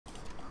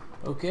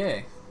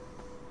Okay.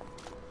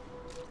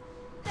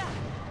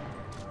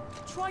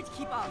 Try to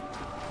keep up.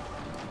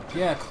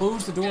 Yeah,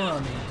 close the door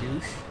on me,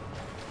 douche.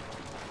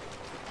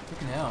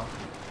 Freaking hell.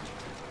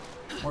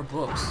 More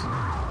books.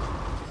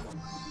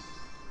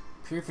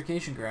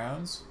 Purification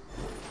grounds.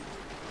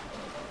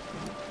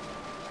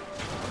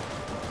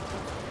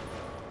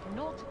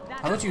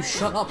 How about you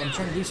shut up? I'm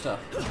trying to do stuff.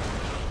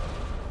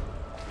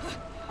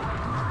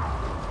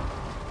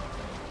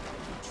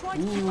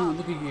 Ooh,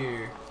 look at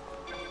here.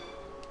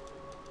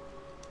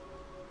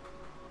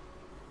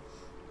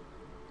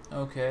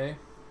 Okay.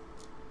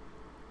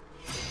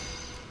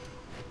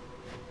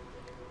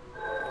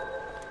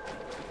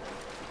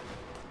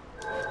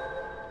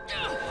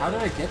 How did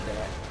I get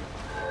that?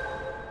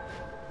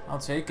 I'll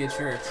take it,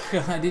 sure.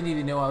 I didn't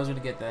even know I was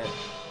gonna get that.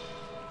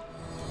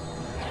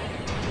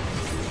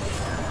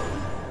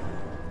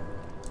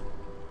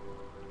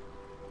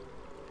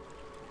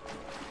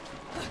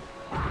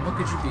 What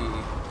could you be?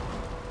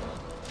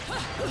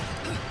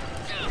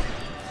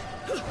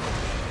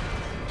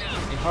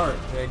 A heart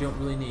that I don't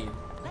really need.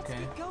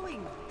 Okay.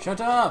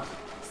 Shut up!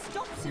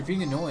 You're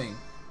being annoying.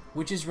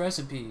 Witch's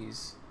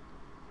recipes.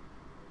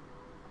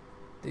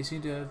 They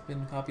seem to have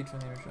been copied from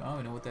the original. I don't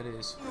even know what that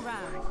is.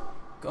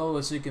 Oh,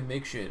 so you can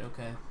make shit.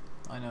 Okay.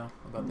 I know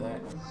about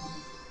that.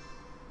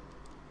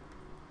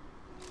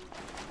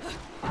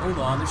 Hold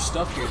on, there's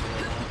stuff here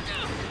that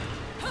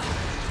I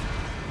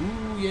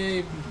want. Ooh,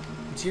 yay.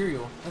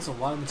 Material. That's a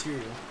lot of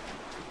material.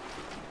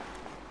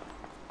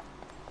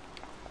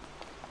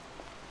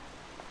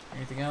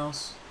 Anything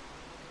else?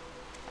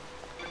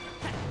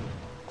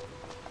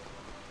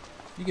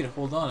 You gotta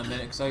hold on a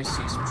minute, because I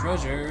see some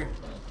treasure.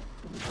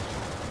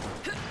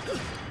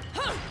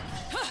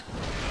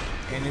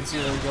 And it's a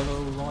yellow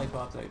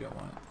lollipop that I don't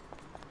want.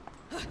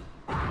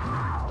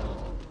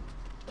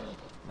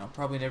 And I'll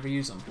probably never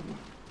use them.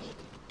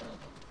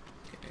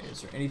 Okay,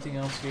 is there anything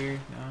else here?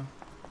 No.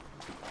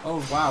 Oh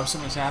wow,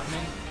 something's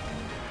happening.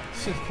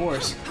 Of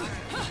course.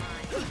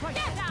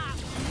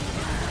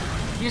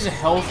 He has a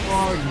health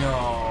bar?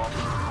 No.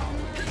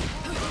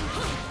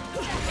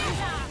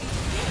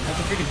 I have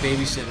to freaking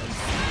babysit him.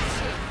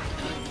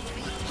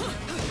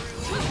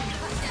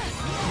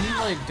 Can you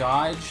like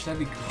dodge? That'd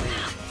be great.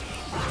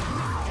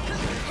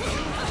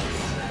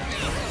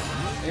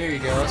 There you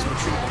go, that's what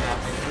should have been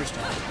happening the first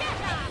time.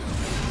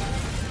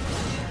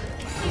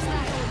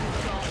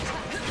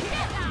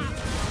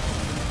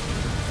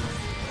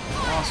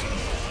 Awesome.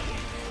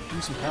 Give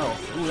me some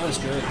health. Ooh, that was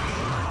good.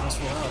 That's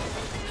full health.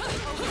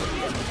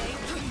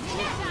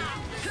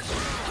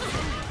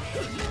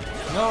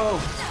 No!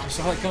 I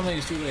saw it coming,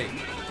 it's too late.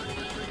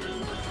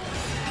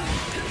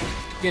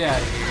 Get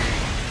out of here.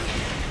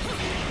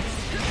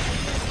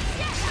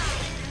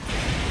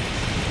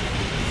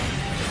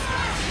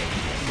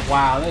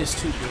 Wow, that is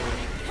too good.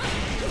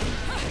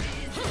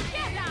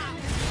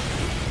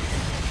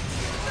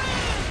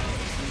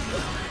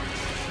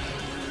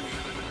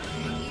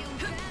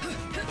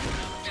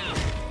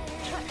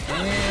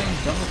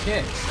 And double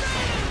kick.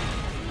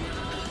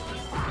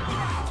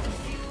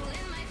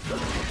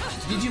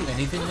 Did you do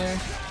anything there?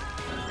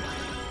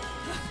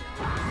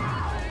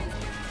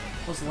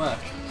 What's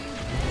left?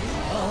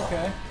 Oh,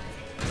 okay.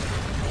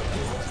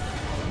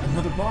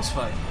 Another boss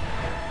fight.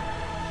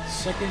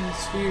 Second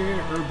sphere,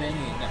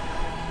 Urbane.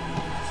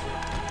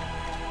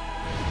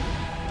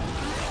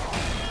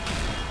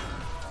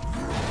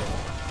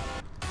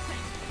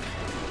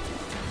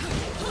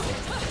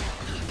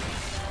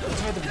 Let's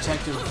try to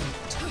protect it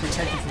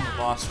from the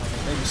boss fight.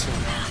 That'd be so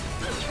annoying.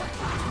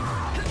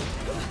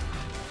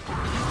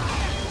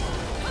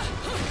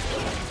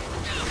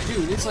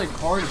 Dude, it's like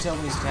hard to tell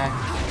when he's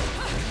attacking.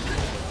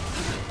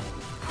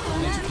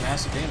 Only took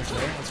massive damage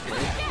there. That's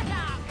great.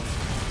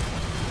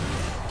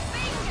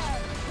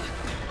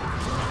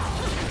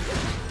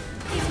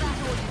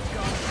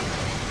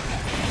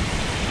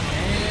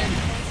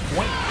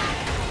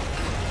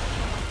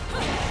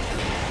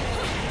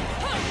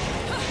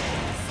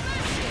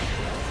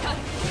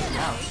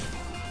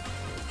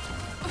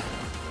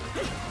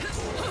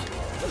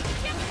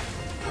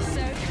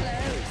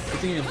 I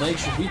think your legs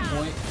should weak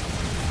point.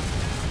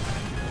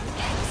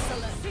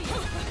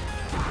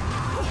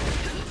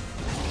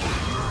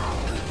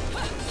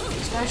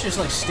 This guy should just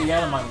like stay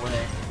out of my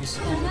way. He's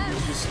just too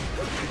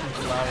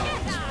loud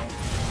at this point.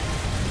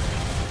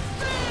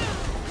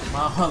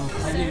 Wow,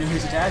 I didn't even know he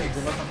was attacking.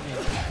 Good luck on me.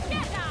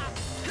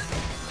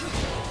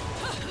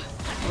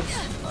 Oops,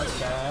 that's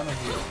bad. I'm a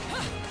heal.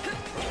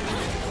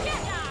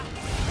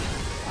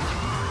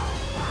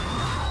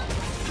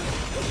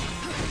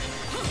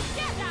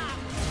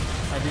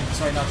 I didn't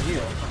decide not to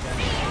heal. Okay.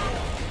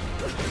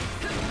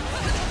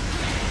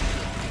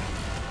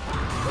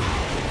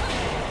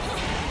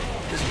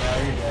 Doesn't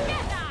matter, you're dead.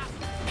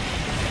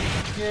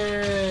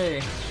 Yay!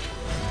 Use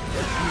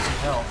some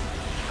health.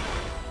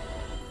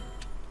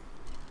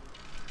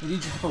 Did you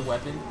drop a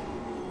weapon?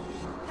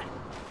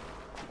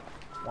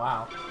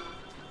 Wow.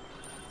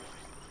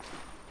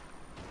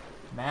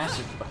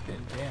 Massive weapon,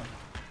 damn.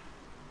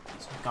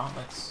 Some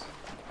gauntlets.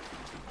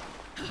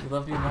 You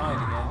love your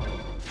mind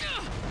again.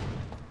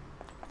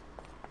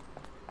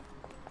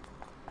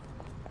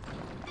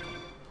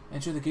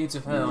 Enter the gates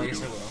of hell.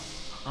 Yes, I will.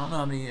 I don't know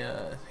how many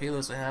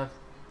halos I have.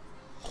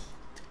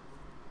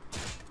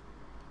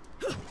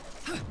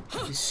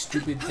 These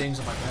stupid things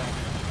on my back.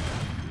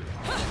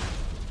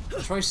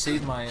 I'll try to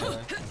save my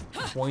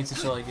points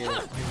until I get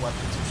new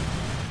weapons or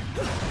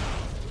something.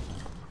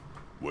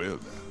 Well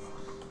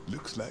now,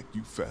 looks like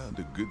you found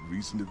a good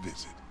reason to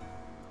visit.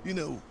 You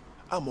know,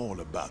 I'm all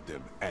about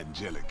them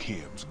angelic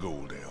hymns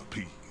gold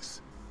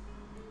LPs.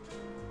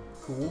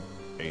 Cool.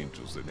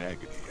 Angels in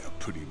Agony are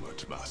pretty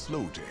much my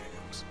slow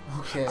jams.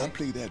 Okay. I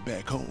play that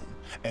back home,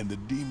 and the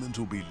demons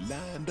will be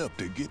lined up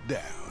to get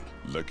down.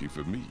 Lucky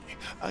for me,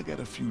 I got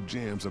a few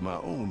jams of my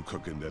own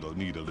cooking that'll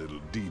need a little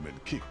demon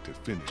kick to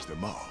finish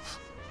them off.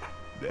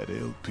 That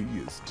LP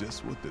is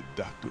just what the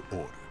doctor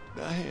ordered.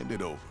 Now hand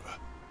it over,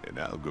 and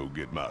I'll go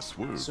get my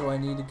swerve. So I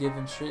need to give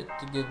him shit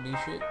to give me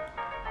shit?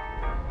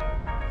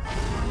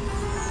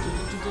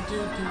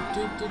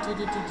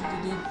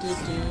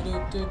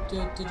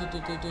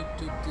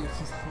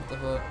 What the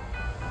fuck?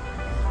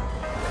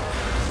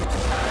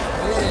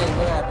 Hey,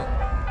 what happened?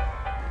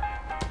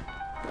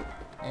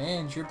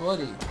 And you're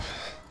bloody.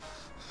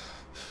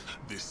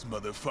 This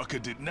motherfucker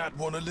did not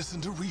want to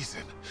listen to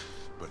reason,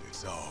 but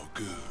it's all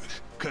good,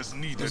 cause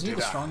neither Is he did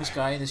the I. strongest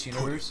guy in this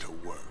universe? Put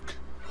it to work.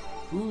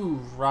 Ooh,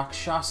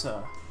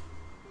 Rakshasa.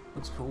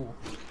 Looks cool.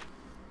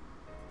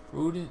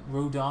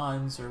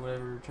 Rodons, or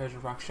whatever treasure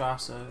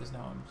Rakshasa is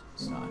now. I'm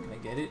just not gonna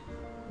get it.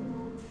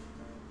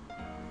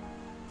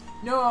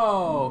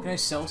 No! Can I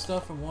sell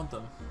stuff? I want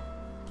them.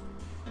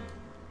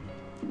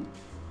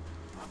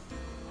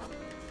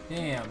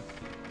 Damn.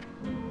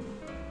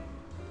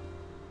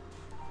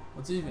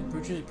 What's even?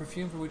 Purchase a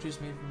perfume for witches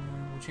made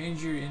from. Will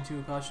change you into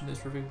a costume that's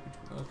perfect.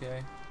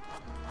 Okay.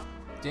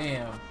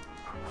 Damn.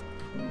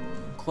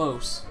 I'm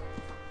close.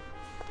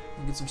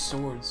 I'll get some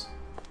swords.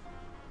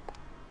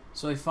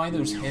 So I find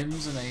those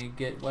hymns and I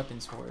get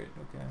weapons for it.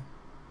 Okay.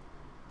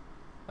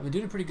 I've been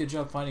doing a pretty good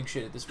job finding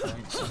shit at this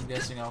point, so I'm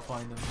guessing I'll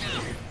find them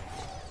later.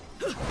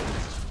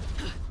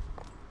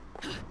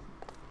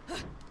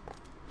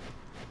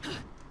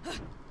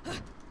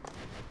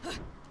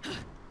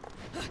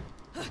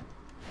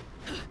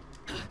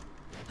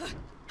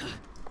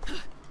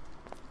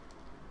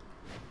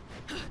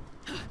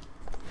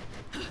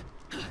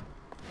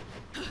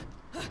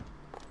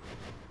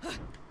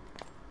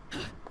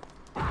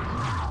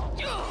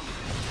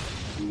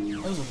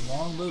 That was a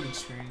long loading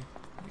screen.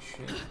 Holy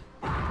shit.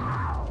 I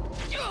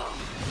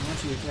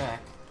want you to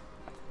attack.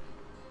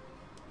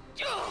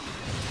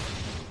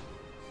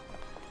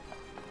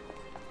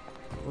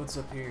 What's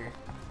up here?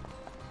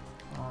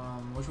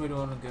 Which way do I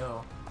want to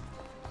go?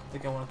 I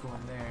think I want to go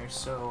in there,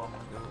 so I'm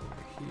gonna go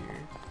over here.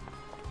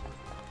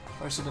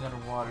 Or something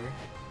underwater.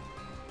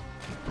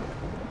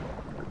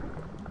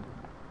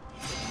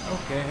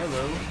 Okay,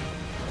 hello.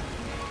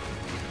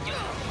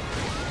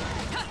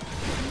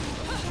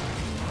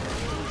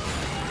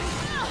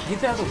 I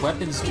hate that the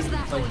weapons do,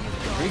 like,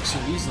 break so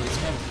easily. It's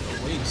kind of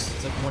a waste.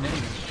 It's like one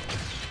enemy.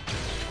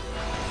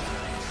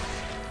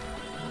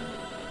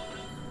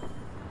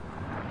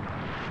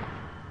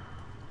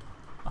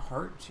 A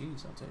heart?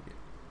 Jeez, I'll take it.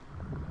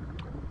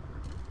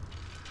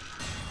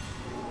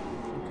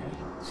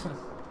 Okay.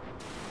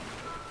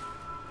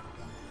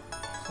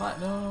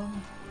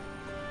 Platinum.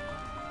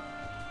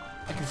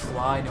 I can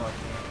fly? No, I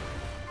can't.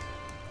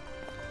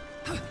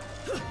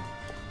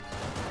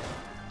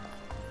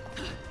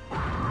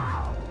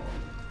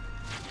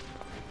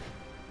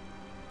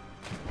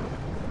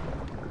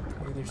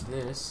 Okay, there's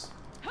this.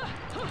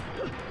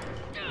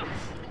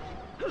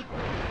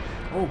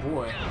 Oh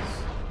boy.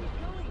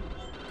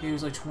 Okay, it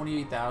was like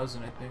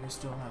 28,000. I think I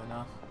still don't have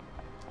enough.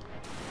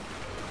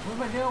 Where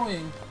am I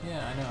going?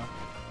 Yeah, I know.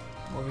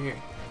 I'm over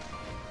here.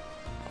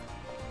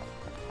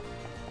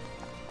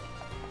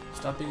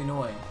 Stop being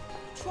annoying.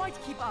 Try to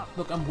keep up.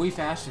 Look, I'm way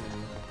faster than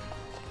you.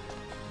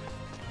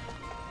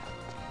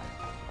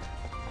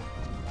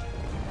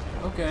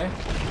 Okay.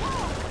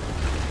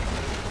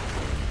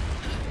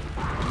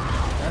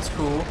 That's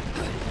cool.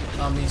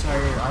 The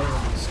entire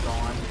island is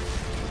gone.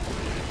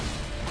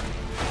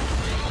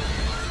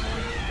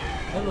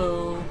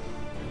 Hello.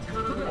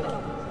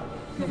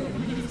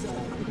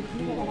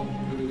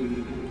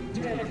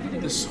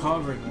 The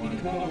sovereign one.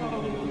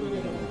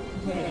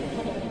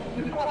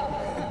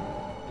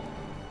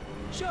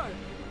 Sure,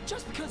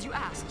 just because you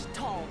asked,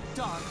 tall,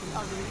 dark, and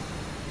ugly,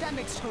 that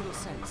makes total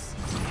sense.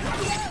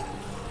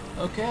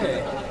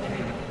 Okay.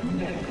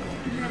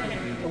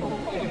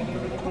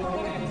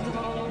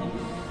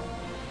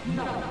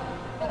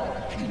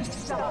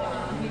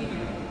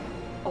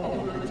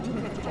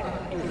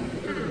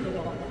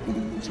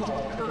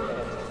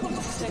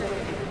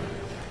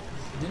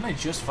 Didn't I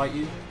just fight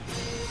you?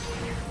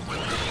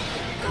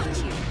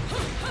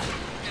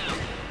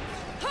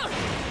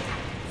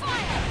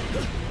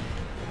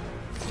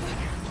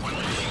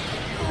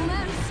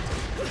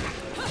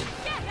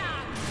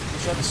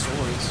 Let's try the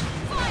swords.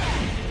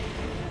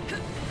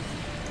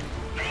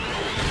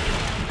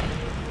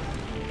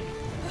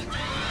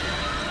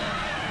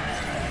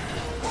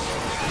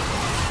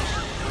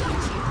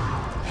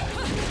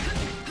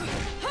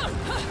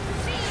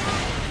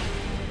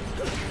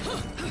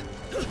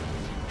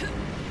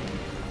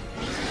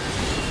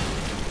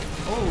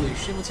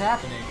 shit, what's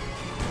happening?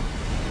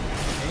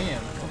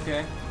 Damn,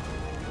 okay.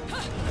 So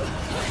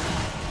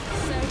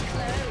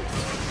close.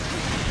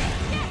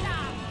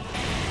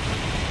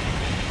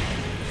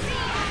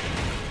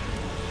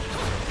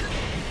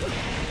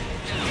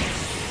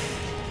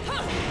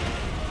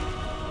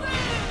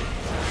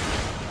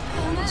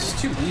 This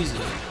is too easy.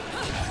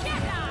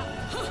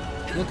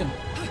 You're looking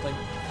like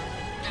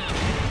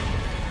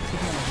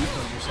clicking on a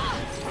weakling or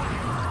something.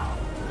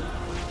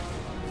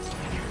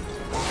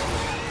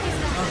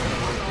 Not gonna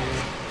work,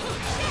 dude.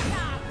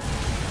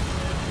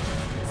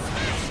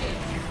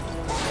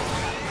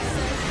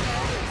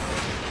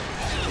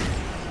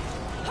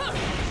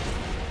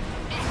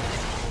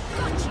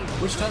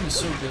 Which time is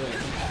so good? Is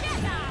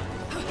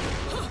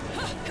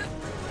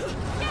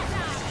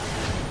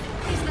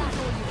that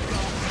all you've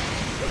got?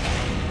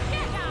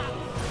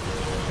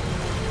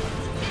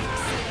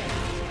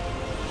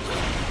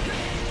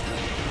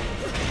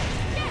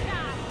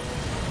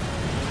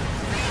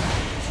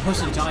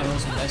 Most of the time, I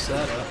almost mess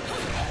that up.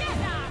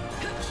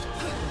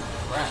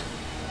 Crap.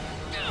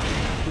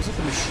 Looks like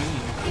a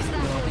machine. Is that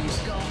You know, all these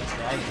you've got?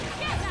 dragon.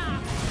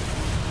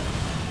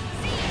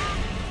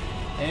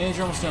 And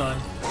you're almost done.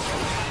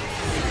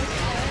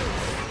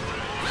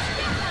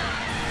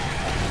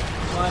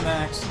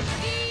 Climax.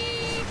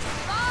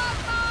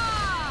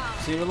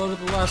 So you reloaded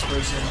the last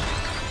person.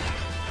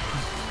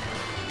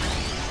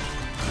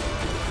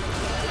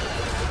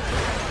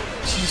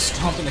 She's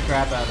stomping the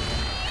crap out of him.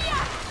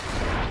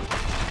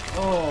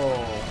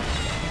 Oh.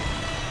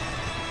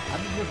 How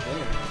did you get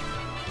there?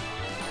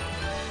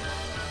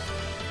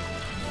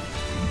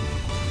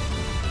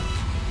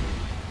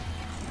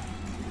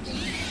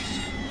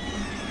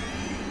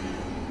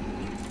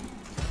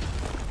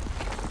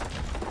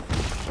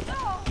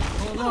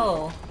 Oh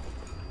no.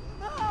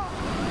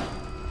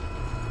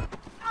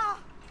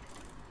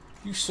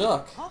 You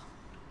suck.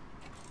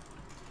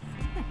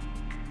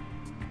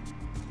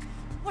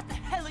 What the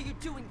hell are you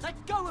doing?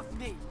 Let go of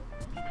me!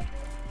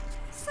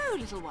 So,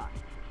 little one,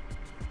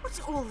 what's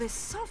all this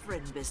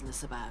sovereign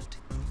business about?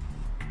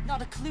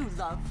 Not a clue,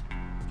 love.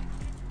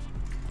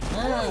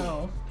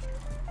 No.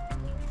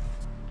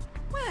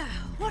 Well,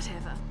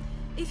 whatever.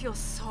 If your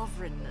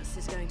sovereignness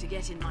is going to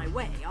get in my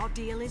way, our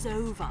deal is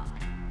over.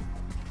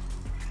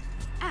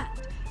 And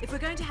if we're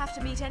going to have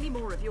to meet any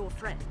more of your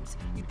friends,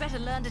 you'd better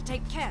learn to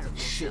take care of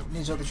Shit, yourself.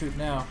 needs to tell the truth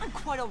now. I'm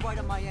quite alright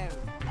on my own.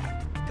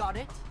 Got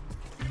it?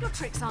 Your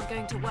tricks aren't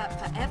going to work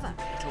forever,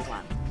 little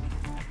one.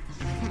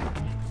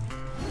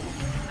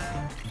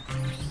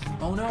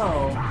 Oh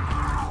no.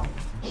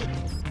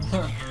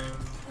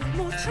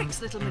 More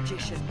tricks, little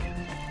magician.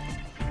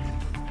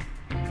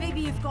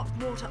 Maybe you've got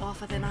more to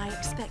offer than I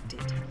expected.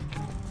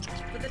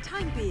 For the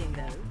time being,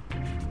 though,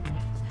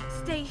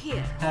 stay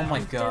here. Oh my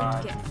and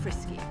God. Don't get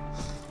frisky.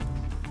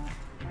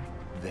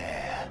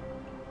 There.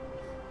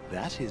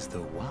 That is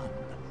the one.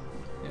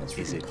 Yeah, it's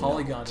Is freaking it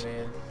Polygon, not?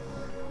 man.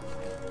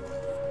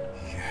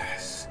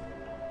 Yes.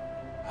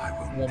 I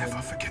will Woman.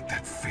 never forget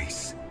that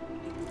face.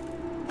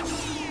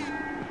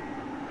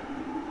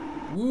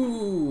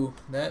 Ooh,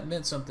 that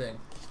meant something.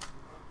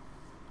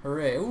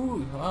 Hooray!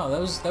 Ooh, wow, that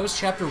was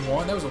chapter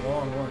 1. That was a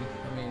long one.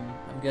 I mean,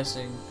 I'm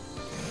guessing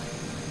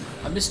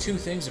I missed 2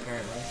 things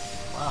apparently.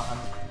 Wow,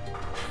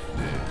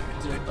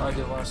 I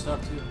did a lot of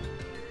stuff too.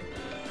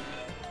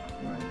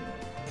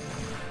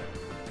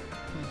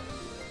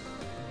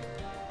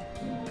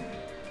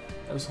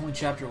 That was only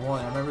chapter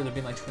 1. I remember there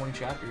being like 20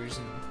 chapters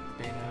in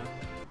Bayonetta.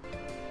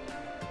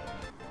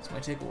 This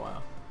might take a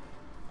while.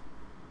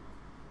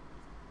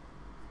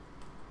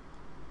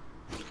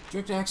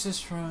 Direct access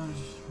from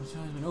has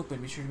been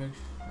open. Be sure to make.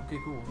 Okay,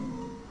 cool.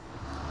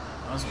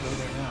 Let's go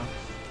there now.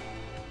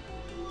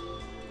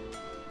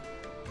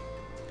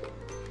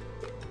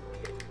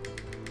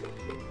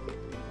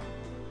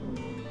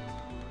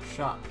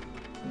 Shot.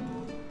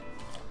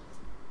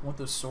 I want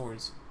those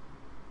swords.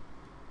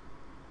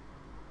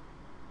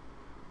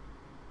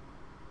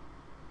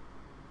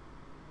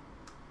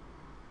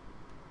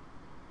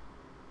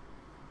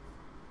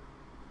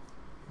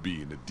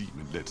 Being a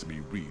demon lets me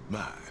read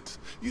minds.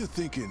 You're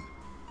thinking,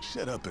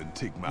 shut up and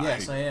take my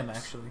Yes, I hand. am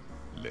actually.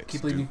 Let's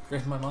Keep do leaving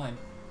right in my mind.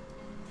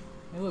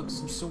 Hey, look,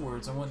 some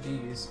swords. I want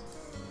these.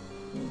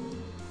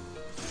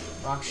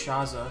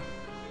 Rakshaza,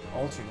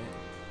 alternate.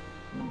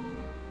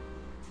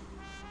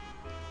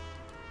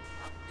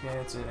 Okay,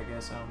 that's it. I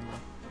guess I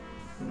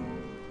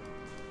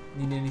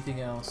don't need anything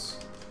else.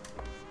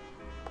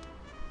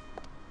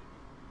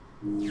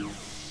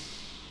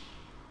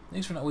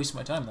 Thanks for not wasting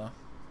my time, though.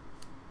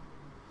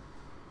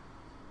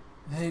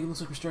 Hey, it looks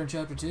like we're starting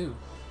chapter 2.